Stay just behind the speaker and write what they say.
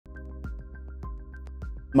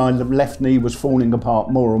My left knee was falling apart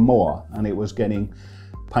more and more, and it was getting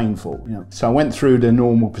painful. So I went through the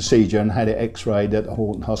normal procedure and had it x-rayed at the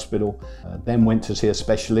Horton Hospital, then went to see a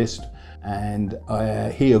specialist, and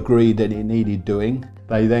he agreed that it needed doing.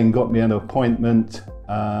 They then got me an appointment,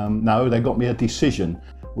 they got me a decision,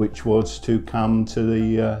 which was to come to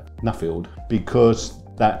the Nuffield, because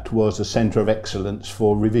that was a centre of excellence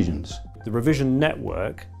for revisions. The revision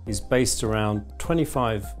network is based around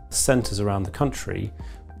 25 centres around the country,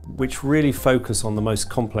 which really focus on the most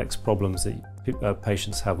complex problems that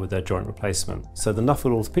patients have with their joint replacement. So the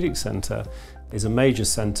Nuffield Orthopaedic Centre is a major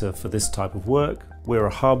centre for this type of work. We're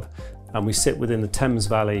a hub, and we sit within the Thames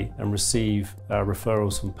Valley and receive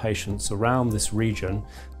referrals from patients around this region,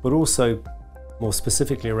 but also more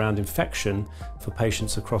specifically around infection for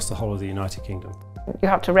patients across the whole of the United Kingdom. You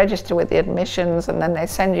have to register with the admissions, and then they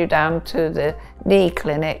send you down to the knee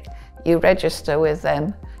clinic. You register with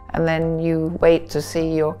them, and then you wait to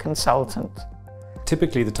see your consultant.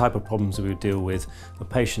 Typically the type of problems that we would deal with are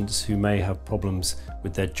patients who may have problems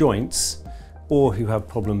with their joints, or who have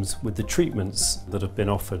problems with the treatments that have been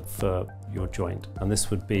offered for your joint. And this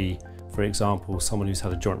would be, for example, someone who's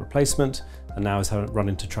had a joint replacement and now has run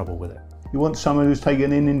into trouble with it. You want someone who's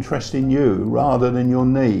taken an interest in you rather than your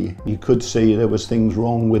knee. You could see there was things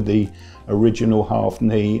wrong with the original half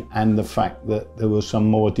knee and the fact that there was some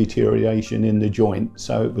more deterioration in the joint,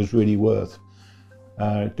 so it was really worth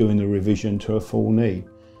doing the revision to a full knee.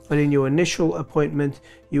 But in your initial appointment,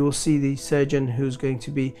 you will see the surgeon who's going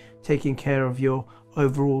to be taking care of your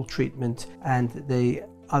overall treatment and the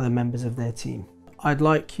other members of their team. I'd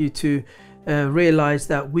like you to realise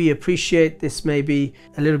that we appreciate this may be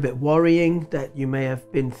a little bit worrying, that you may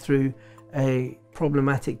have been through a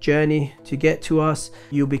problematic journey to get to us.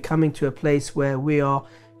 You'll be coming to a place where we are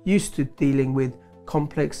used to dealing with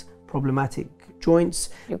complex, problematic joints.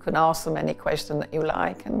 You can ask them any question that you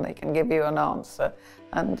like and they can give you an answer,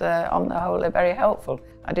 and on the whole they're very helpful.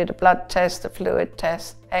 I did a blood test, a fluid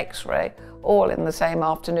test, x-ray, all in the same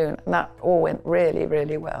afternoon, and that all went really,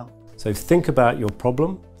 really well. So think about your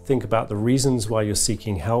problem, think about the reasons why you're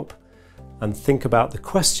seeking help, and think about the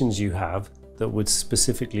questions you have that would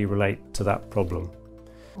specifically relate to that problem.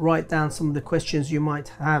 Write down some of the questions you might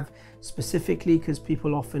have specifically, because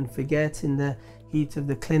people often forget in the heat of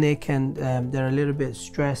the clinic, and they're a little bit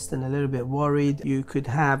stressed and a little bit worried. You could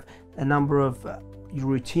have a number of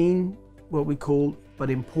routine, what we call, but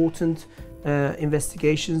important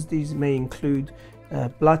investigations. These may include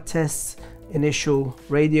blood tests, initial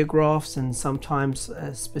radiographs, and sometimes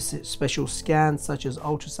special scans such as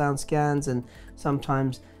ultrasound scans, and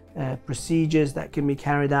sometimes procedures that can be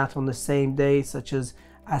carried out on the same day, such as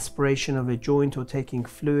aspiration of a joint or taking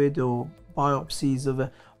fluid, or biopsies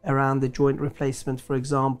of around the joint replacement, for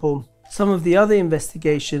example. Some of the other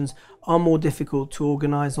investigations are more difficult to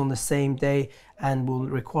organize on the same day and will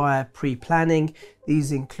require pre-planning.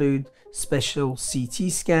 These include special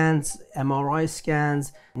CT scans, MRI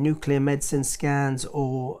scans, nuclear medicine scans,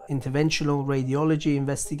 or interventional radiology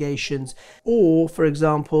investigations, or, for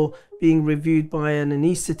example, being reviewed by an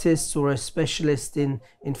anaesthetist or a specialist in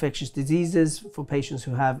infectious diseases for patients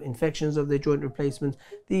who have infections of their joint replacement.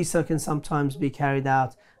 These can sometimes be carried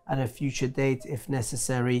out at a future date if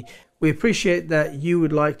necessary. We appreciate that you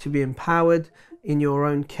would like to be empowered in your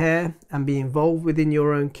own care and be involved within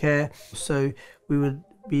your own care. So we would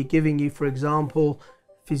be giving you, for example,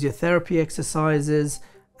 physiotherapy exercises,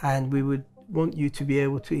 and we would want you to be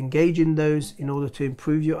able to engage in those in order to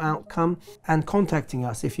improve your outcome, and contacting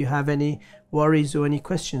us if you have any worries or any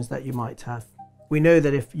questions that you might have. We know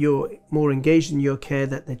that if you're more engaged in your care,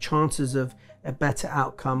 that the chances of a better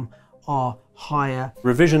outcome are higher.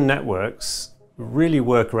 Revision networks really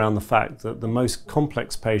work around the fact that the most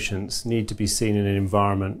complex patients need to be seen in an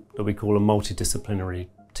environment that we call a multidisciplinary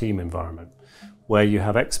team environment, where you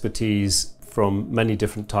have expertise from many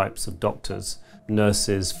different types of doctors,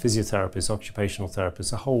 nurses, physiotherapists, occupational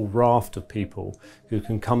therapists, a whole raft of people who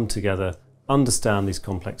can come together, understand these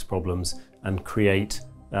complex problems, and create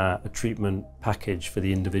a treatment package for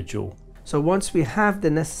the individual. So once we have the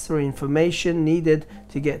necessary information needed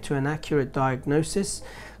to get to an accurate diagnosis,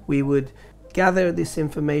 we would gather this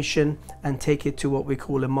information and take it to what we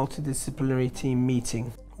call a multidisciplinary team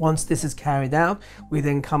meeting. Once this is carried out, we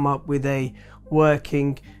then come up with a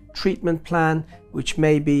working treatment plan, which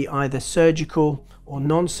may be either surgical or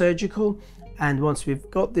non-surgical. And once we've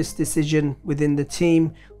got this decision within the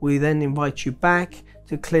team, we then invite you back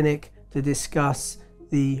to clinic to discuss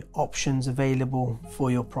the options available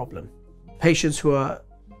for your problem. Patients who are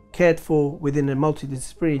cared for within a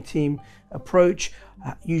multidisciplinary team approach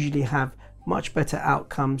usually have much better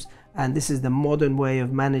outcomes and this is the modern way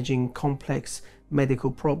of managing complex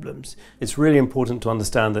medical problems. It's really important to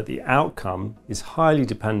understand that the outcome is highly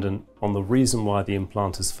dependent on the reason why the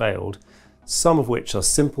implant has failed, some of which are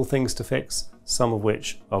simple things to fix, some of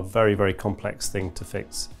which are very, very complex things to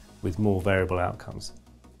fix with more variable outcomes.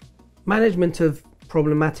 Management of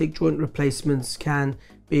problematic joint replacements can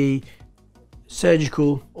be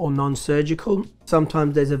surgical or non-surgical.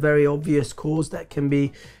 Sometimes there's a very obvious cause that can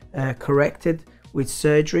be corrected with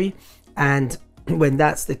surgery, and when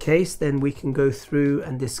that's the case, then we can go through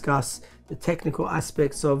and discuss the technical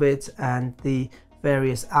aspects of it and the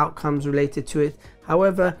various outcomes related to it.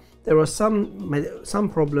 However, there are some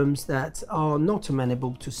problems that are not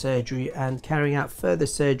amenable to surgery, and carrying out further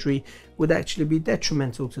surgery would actually be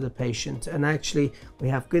detrimental to the patient. And actually, we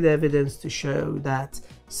have good evidence to show that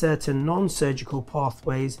certain non-surgical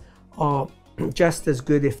pathways are just as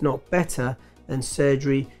good, if not better, than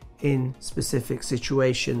surgery in specific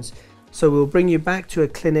situations. So we'll bring you back to a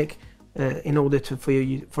clinic in order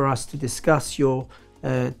for us to discuss your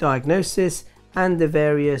diagnosis and the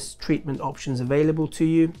various treatment options available to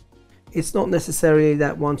you. It's not necessarily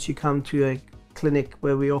that once you come to a clinic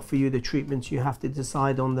where we offer you the treatments, you have to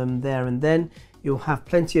decide on them there and then. You'll have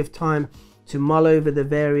plenty of time to mull over the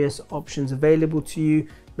various options available to you.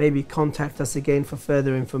 Maybe contact us again for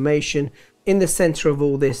further information. In the center of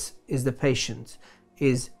all this is the patient,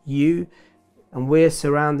 is you, and we're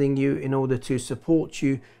surrounding you in order to support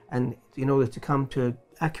you and in order to come to an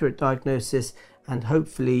accurate diagnosis and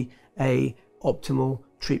hopefully a optimal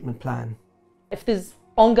treatment plan. If there's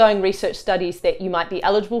ongoing research studies that you might be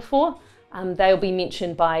eligible for, they'll be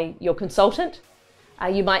mentioned by your consultant.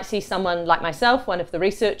 You might see someone like myself, one of the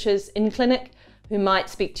researchers in clinic, who might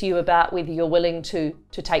speak to you about whether you're willing to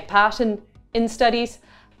take part in studies.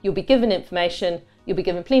 You'll be given information, you'll be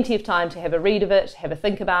given plenty of time to have a read of it, have a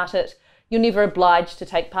think about it. You're never obliged to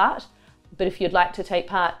take part, but if you'd like to take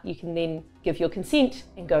part, you can then give your consent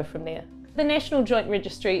and go from there. The National Joint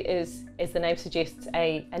Registry is, as the name suggests,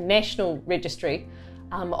 a national registry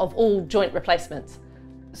of all joint replacements.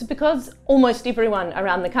 So because almost everyone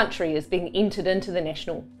around the country is being entered into the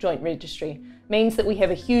National Joint Registry, means that we have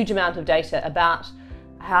a huge amount of data about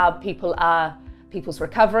how people's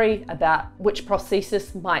recovery, about which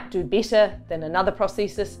prosthesis might do better than another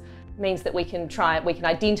prosthesis, means that we can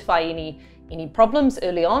identify any problems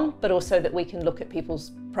early on, but also that we can look at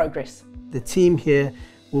people's progress. The team here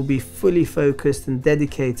will be fully focused and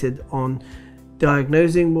dedicated on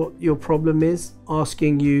diagnosing what your problem is,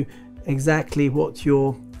 asking you exactly what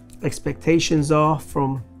your expectations are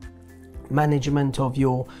from management of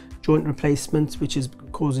your joint replacements, which is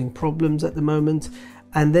causing problems at the moment,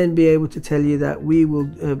 and then be able to tell you that we will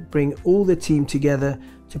bring all the team together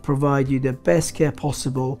to provide you the best care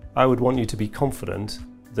possible. I would want you to be confident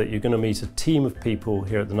that you're going to meet a team of people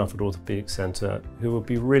here at the Nuffield Orthopaedic Centre who will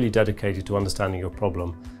be really dedicated to understanding your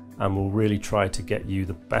problem and will really try to get you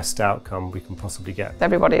the best outcome we can possibly get.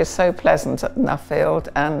 Everybody is so pleasant at Nuffield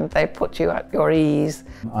and they put you at your ease.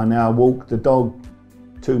 I now walk the dog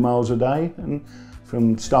 2 miles a day, and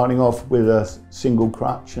from starting off with a single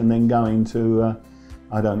crutch and then going to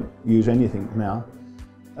I don't use anything now.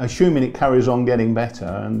 Assuming it carries on getting better,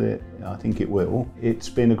 and I think it will, it's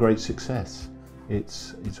been a great success.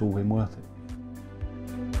 It's all been worth it.